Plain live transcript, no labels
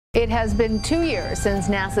It has been 2 years since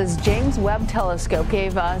NASA's James Webb Telescope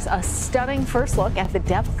gave us a stunning first look at the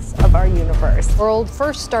depths of our universe. The world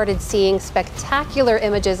first started seeing spectacular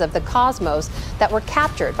images of the cosmos that were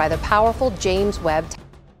captured by the powerful James Webb Telescope.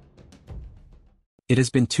 It has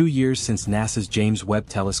been 2 years since NASA's James Webb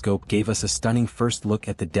Telescope gave us a stunning first look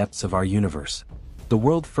at the depths of our universe. The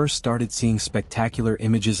world first started seeing spectacular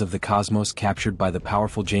images of the cosmos captured by the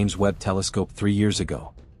powerful James Webb Telescope 3 years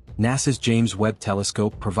ago. NASA's James Webb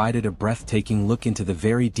Telescope provided a breathtaking look into the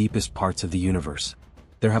very deepest parts of the universe.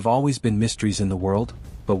 There have always been mysteries in the world,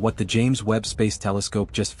 but what the James Webb Space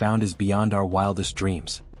Telescope just found is beyond our wildest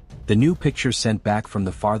dreams. The new pictures sent back from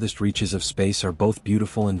the farthest reaches of space are both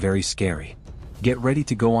beautiful and very scary. Get ready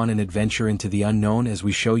to go on an adventure into the unknown as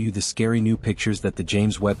we show you the scary new pictures that the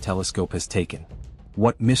James Webb Telescope has taken.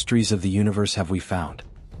 What mysteries of the universe have we found?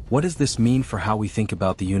 What does this mean for how we think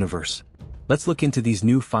about the universe? Let's look into these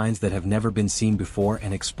new finds that have never been seen before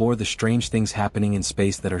and explore the strange things happening in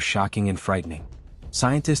space that are shocking and frightening.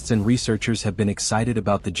 Scientists and researchers have been excited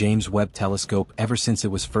about the James Webb Telescope ever since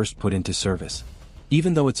it was first put into service.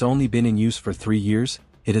 Even though it's only been in use for 3 years,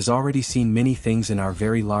 it has already seen many things in our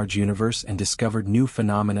very large universe and discovered new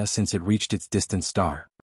phenomena since it reached its distant star.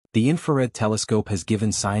 The infrared telescope has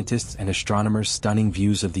given scientists and astronomers stunning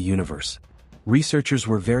views of the universe. Researchers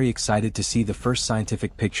were very excited to see the first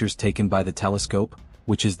scientific pictures taken by the telescope,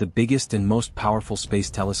 which is the biggest and most powerful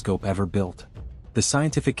space telescope ever built. The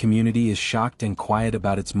scientific community is shocked and quiet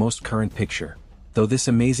about its most current picture, though this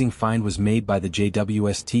amazing find was made by the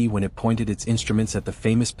JWST when it pointed its instruments at the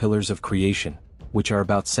famous pillars of creation, which are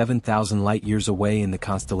about 7,000 light-years away in the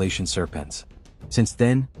constellation Serpens. Since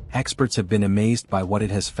then, experts have been amazed by what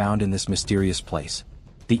it has found in this mysterious place.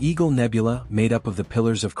 The Eagle Nebula, made up of the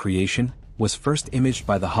pillars of creation, was first imaged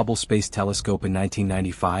by the Hubble Space Telescope in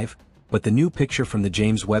 1995, but the new picture from the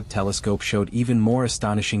James Webb Telescope showed even more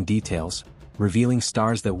astonishing details, revealing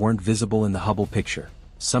stars that weren't visible in the Hubble picture,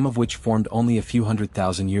 some of which formed only a few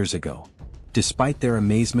 100,000 years ago. Despite their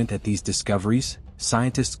amazement at these discoveries,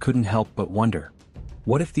 scientists couldn't help but wonder,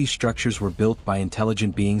 what if these structures were built by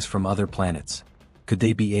intelligent beings from other planets? Could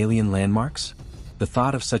they be alien landmarks? The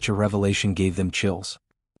thought of such a revelation gave them chills.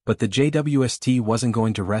 But the JWST wasn't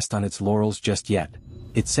going to rest on its laurels just yet.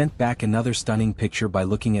 It sent back another stunning picture by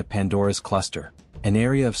looking at Pandora's cluster, an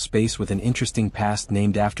area of space with an interesting past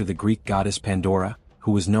named after the Greek goddess Pandora,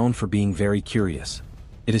 who was known for being very curious.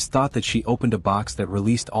 It is thought that she opened a box that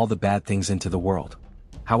released all the bad things into the world.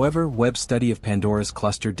 However, Webb's study of Pandora's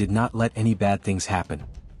cluster did not let any bad things happen.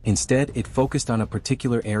 Instead, it focused on a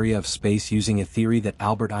particular area of space using a theory that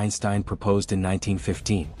Albert Einstein proposed in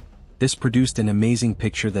 1915. This produced an amazing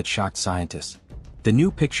picture that shocked scientists. The new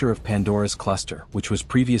picture of Pandora's cluster, which was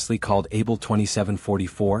previously called Able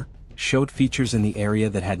 2744, showed features in the area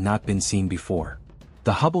that had not been seen before.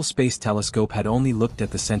 The Hubble Space Telescope had only looked at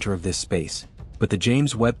the center of this space, but the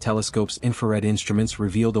James Webb Telescope's infrared instruments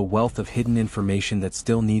revealed a wealth of hidden information that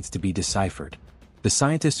still needs to be deciphered. The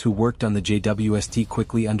scientists who worked on the JWST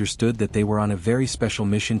quickly understood that they were on a very special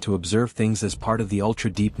mission to observe things as part of the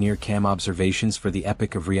ultra-deep near-cam observations for the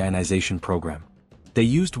Epoch of Reionization program. They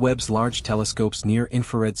used Webb's large telescope's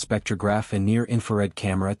near-infrared spectrograph and near-infrared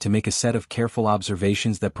camera to make a set of careful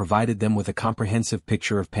observations that provided them with a comprehensive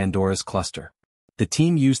picture of Pandora's cluster. The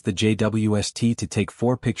team used the JWST to take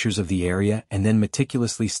 4 pictures of the area and then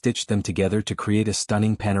meticulously stitched them together to create a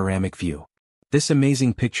stunning panoramic view. This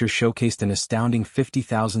amazing picture showcased an astounding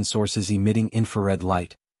 50,000 sources emitting infrared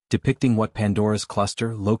light, depicting what Pandora's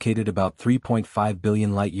cluster, located about 3.5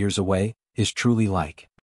 billion light-years away, is truly like.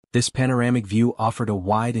 This panoramic view offered a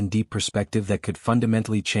wide and deep perspective that could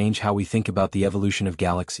fundamentally change how we think about the evolution of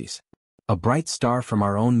galaxies. A bright star from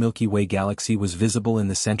our own Milky Way galaxy was visible in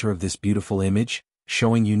the center of this beautiful image,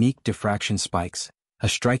 showing unique diffraction spikes, a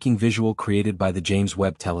striking visual created by the James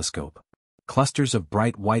Webb Telescope. Clusters of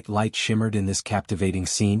bright white light shimmered in this captivating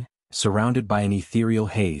scene, surrounded by an ethereal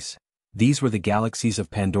haze. These were the galaxies of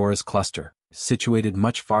Pandora's cluster, situated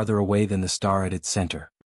much farther away than the star at its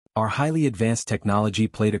center. Our highly advanced technology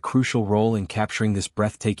played a crucial role in capturing this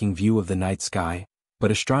breathtaking view of the night sky,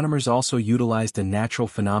 but astronomers also utilized a natural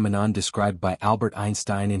phenomenon described by Albert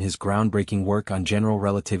Einstein in his groundbreaking work on general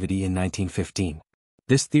relativity in 1915.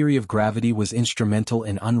 This theory of gravity was instrumental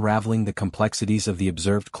in unraveling the complexities of the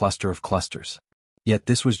observed cluster of clusters. Yet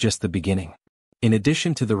this was just the beginning. In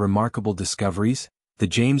addition to the remarkable discoveries, the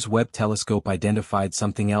James Webb Telescope identified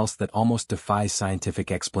something else that almost defies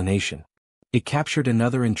scientific explanation. It captured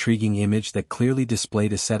another intriguing image that clearly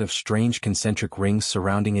displayed a set of strange concentric rings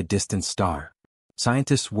surrounding a distant star.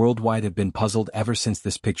 Scientists worldwide have been puzzled ever since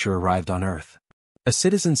this picture arrived on Earth. A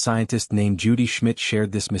citizen scientist named Judy Schmidt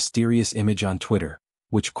shared this mysterious image on Twitter,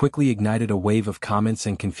 which quickly ignited a wave of comments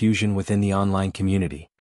and confusion within the online community.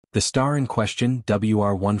 The star in question,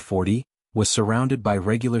 WR140, was surrounded by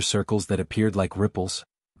regular circles that appeared like ripples,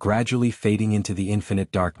 gradually fading into the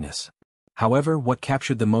infinite darkness. However, what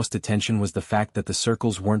captured the most attention was the fact that the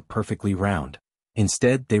circles weren't perfectly round.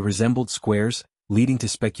 Instead, they resembled squares, leading to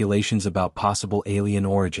speculations about possible alien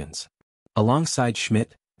origins. Alongside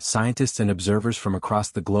Schmidt, scientists and observers from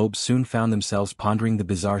across the globe soon found themselves pondering the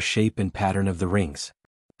bizarre shape and pattern of the rings.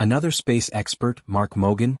 Another space expert, Mark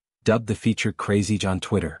Mogan, dubbed the feature crazy on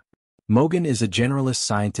Twitter. Mogan is a generalist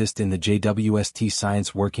scientist in the JWST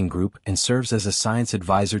Science Working Group and serves as a science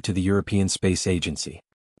advisor to the European Space Agency.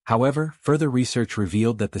 However, further research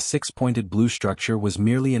revealed that the six-pointed blue structure was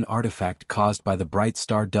merely an artifact caused by the bright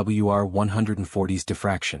star WR140's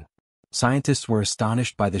diffraction. Scientists were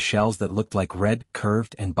astonished by the shells that looked like red,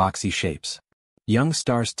 curved, and boxy shapes. Young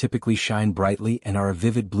stars typically shine brightly and are a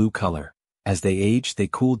vivid blue color. As they age, they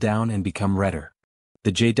cool down and become redder.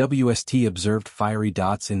 The JWST observed fiery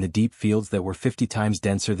dots in the deep fields that were 50 times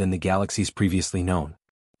denser than the galaxies previously known.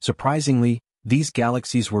 Surprisingly, these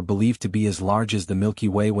galaxies were believed to be as large as the Milky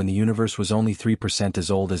Way when the universe was only 3% as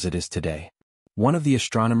old as it is today. One of the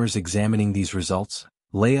astronomers examining these results,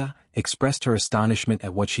 Leah, expressed her astonishment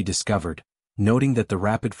at what she discovered, noting that the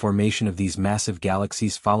rapid formation of these massive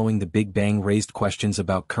galaxies following the Big Bang raised questions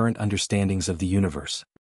about current understandings of the universe.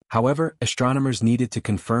 However, astronomers needed to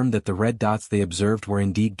confirm that the red dots they observed were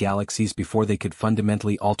indeed galaxies before they could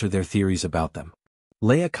fundamentally alter their theories about them.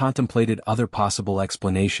 Leah contemplated other possible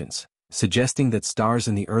explanations, suggesting that stars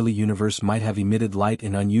in the early universe might have emitted light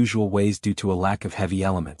in unusual ways due to a lack of heavy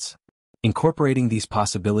elements. Incorporating these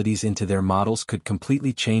possibilities into their models could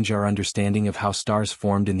completely change our understanding of how stars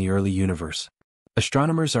formed in the early universe.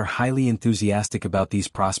 Astronomers are highly enthusiastic about these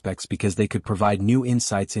prospects because they could provide new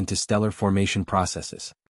insights into stellar formation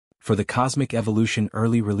processes. For the Cosmic Evolution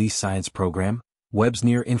Early Release Science Program, Webb's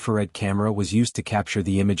near-infrared camera was used to capture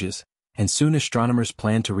the images, and soon astronomers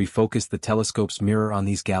plan to refocus the telescope's mirror on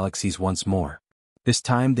these galaxies once more. This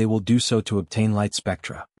time they will do so to obtain light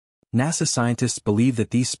spectra. NASA scientists believe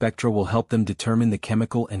that these spectra will help them determine the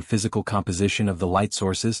chemical and physical composition of the light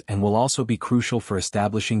sources and will also be crucial for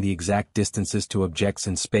establishing the exact distances to objects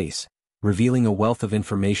in space, revealing a wealth of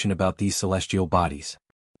information about these celestial bodies.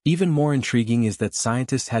 Even more intriguing is that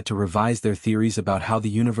scientists had to revise their theories about how the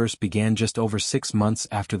universe began just over 6 months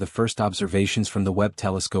after the first observations from the Webb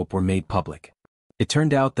telescope were made public. It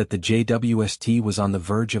turned out that the JWST was on the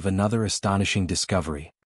verge of another astonishing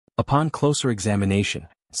discovery. Upon closer examination,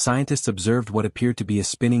 scientists observed what appeared to be a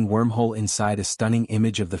spinning wormhole inside a stunning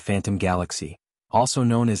image of the Phantom Galaxy, also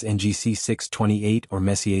known as NGC 628 or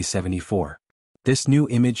Messier 74. This new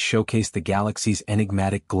image showcased the galaxy's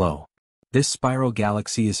enigmatic glow. This spiral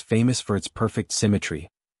galaxy is famous for its perfect symmetry,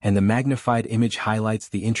 and the magnified image highlights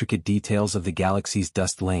the intricate details of the galaxy's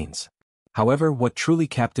dust lanes. However, what truly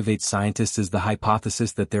captivates scientists is the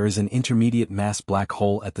hypothesis that there is an intermediate mass black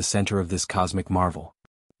hole at the center of this cosmic marvel.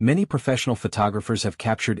 Many professional photographers have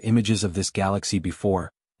captured images of this galaxy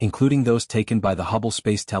before, including those taken by the Hubble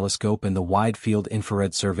Space Telescope and the Wide Field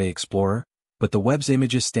Infrared Survey Explorer, but the Webb's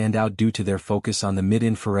images stand out due to their focus on the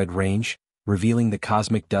mid-infrared range, revealing the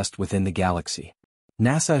cosmic dust within the galaxy.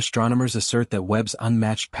 NASA astronomers assert that Webb's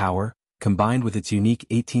unmatched power, combined with its unique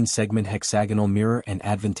 18-segment hexagonal mirror and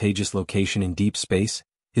advantageous location in deep space,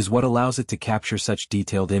 is what allows it to capture such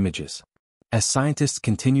detailed images. As scientists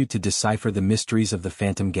continue to decipher the mysteries of the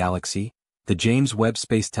Phantom Galaxy, the James Webb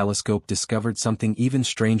Space Telescope discovered something even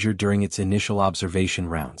stranger during its initial observation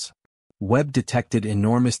rounds. Webb detected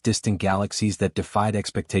enormous distant galaxies that defied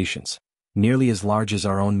expectations, nearly as large as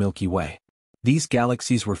our own Milky Way. These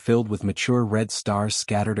galaxies were filled with mature red stars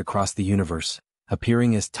scattered across the universe,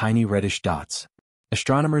 appearing as tiny reddish dots.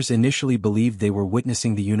 Astronomers initially believed they were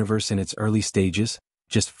witnessing the universe in its early stages,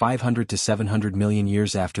 just 500 to 700 million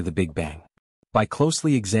years after the Big Bang. By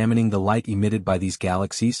closely examining the light emitted by these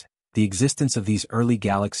galaxies, the existence of these early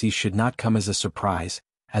galaxies should not come as a surprise,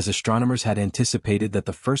 as astronomers had anticipated that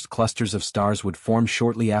the first clusters of stars would form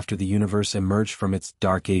shortly after the universe emerged from its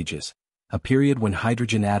dark ages, a period when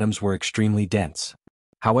hydrogen atoms were extremely dense.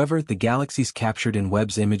 However, the galaxies captured in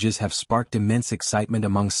Webb's images have sparked immense excitement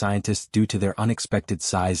among scientists due to their unexpected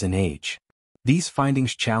size and age. These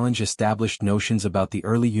findings challenge established notions about the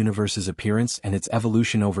early universe's appearance and its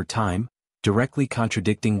evolution over time, directly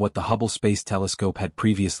contradicting what the Hubble Space Telescope had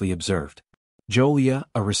previously observed. Joe Leah,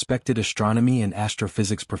 a respected astronomy and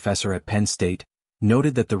astrophysics professor at Penn State,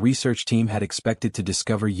 noted that the research team had expected to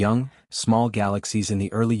discover young, small galaxies in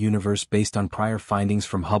the early universe based on prior findings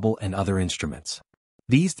from Hubble and other instruments.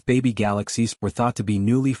 These baby galaxies were thought to be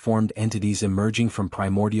newly formed entities emerging from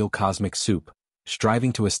primordial cosmic soup,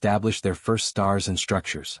 striving to establish their first stars and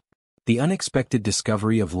structures. The unexpected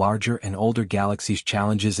discovery of larger and older galaxies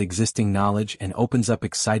challenges existing knowledge and opens up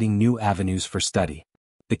exciting new avenues for study.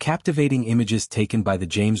 The captivating images taken by the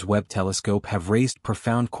James Webb Telescope have raised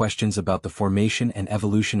profound questions about the formation and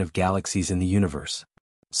evolution of galaxies in the universe.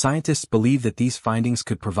 Scientists believe that these findings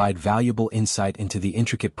could provide valuable insight into the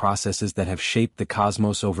intricate processes that have shaped the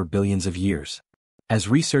cosmos over billions of years. As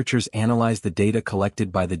researchers analyze the data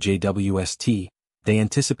collected by the JWST, they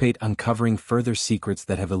anticipate uncovering further secrets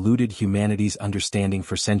that have eluded humanity's understanding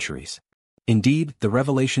for centuries. Indeed, the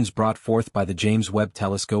revelations brought forth by the James Webb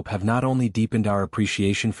Telescope have not only deepened our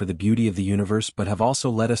appreciation for the beauty of the universe but have also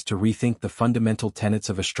led us to rethink the fundamental tenets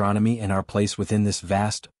of astronomy and our place within this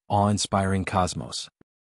vast, awe-inspiring cosmos.